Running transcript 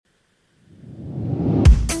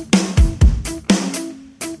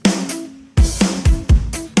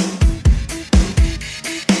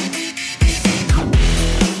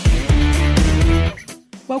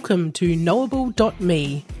welcome to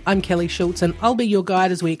Knowable.me. I'm Kelly Schultz and I'll be your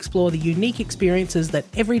guide as we explore the unique experiences that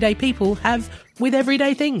everyday people have with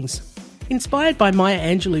everyday things. Inspired by Maya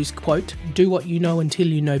Angelou's quote, "Do what you know until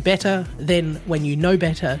you know better, then when you know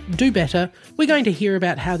better, do better," we're going to hear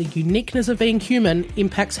about how the uniqueness of being human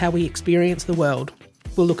impacts how we experience the world.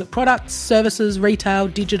 We'll look at products, services, retail,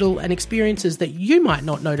 digital, and experiences that you might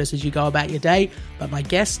not notice as you go about your day, but my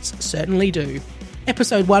guests certainly do.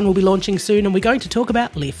 Episode 1 will be launching soon and we're going to talk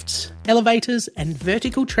about lifts, elevators, and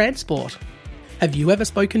vertical transport. Have you ever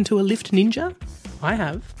spoken to a lift ninja? I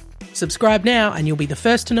have. Subscribe now and you'll be the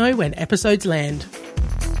first to know when episodes land.